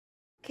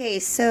Okay,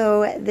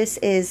 so this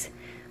is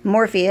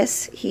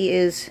Morpheus. He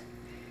is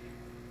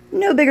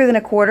no bigger than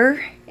a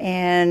quarter,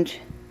 and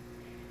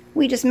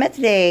we just met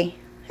today.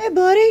 Hey,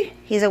 buddy.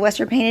 He's a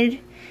Western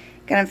painted.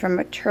 Got him from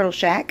a turtle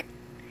shack.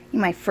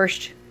 He's my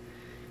first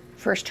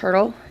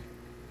turtle.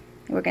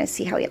 And we're going to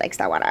see how he likes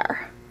that water.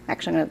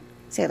 Actually, I'm going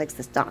to say he likes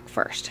this dock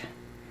first.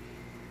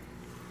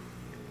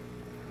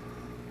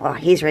 Oh,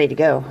 he's ready to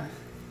go.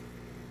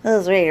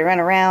 He's ready to run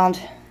around.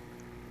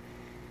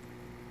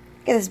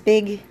 Got this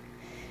big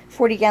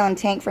 40-gallon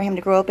tank for him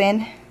to grow up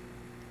in.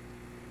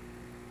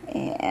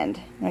 And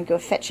I'm going to go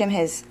fetch him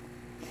his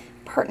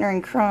partner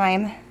in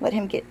crime. Let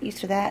him get used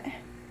to that.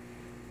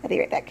 I'll be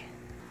right back.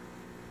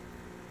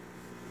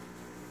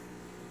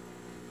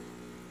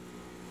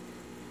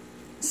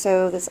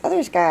 So this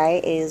other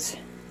guy is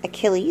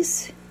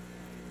Achilles.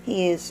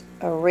 He is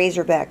a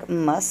razorback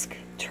musk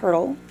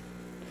turtle.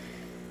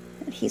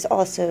 He's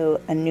also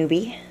a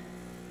newbie.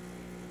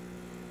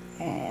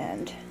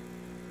 And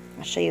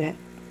I'll show you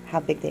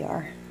how big they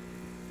are.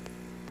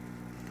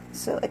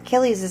 So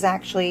Achilles is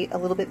actually a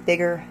little bit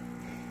bigger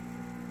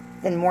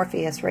than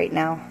Morpheus right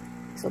now.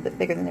 He's a little bit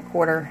bigger than a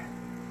quarter.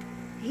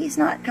 He's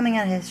not coming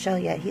out of his shell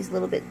yet. He's a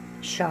little bit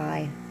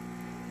shy.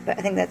 But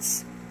I think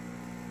that's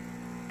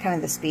kind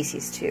of the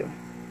species too.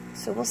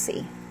 So we'll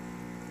see.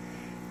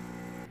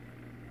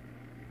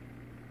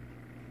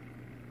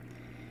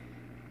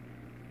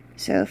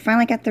 So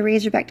finally got the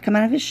razorback to come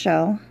out of his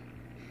shell.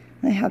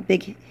 Look how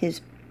big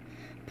his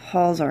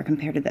paws are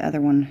compared to the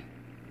other one.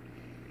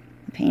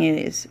 The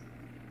painted is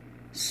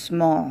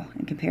small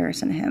in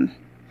comparison to him.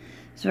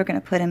 So we're going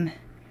to put him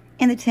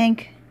in the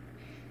tank,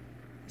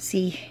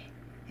 see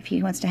if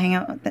he wants to hang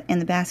out in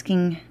the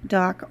basking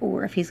dock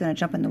or if he's going to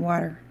jump in the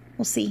water.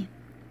 We'll see.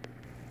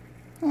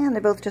 And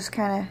they're both just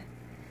kind of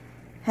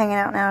hanging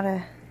out now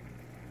to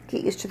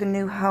get used to the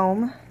new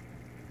home.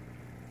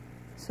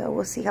 So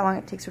we'll see how long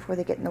it takes before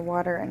they get in the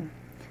water, and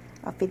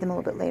I'll feed them a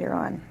little bit later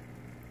on.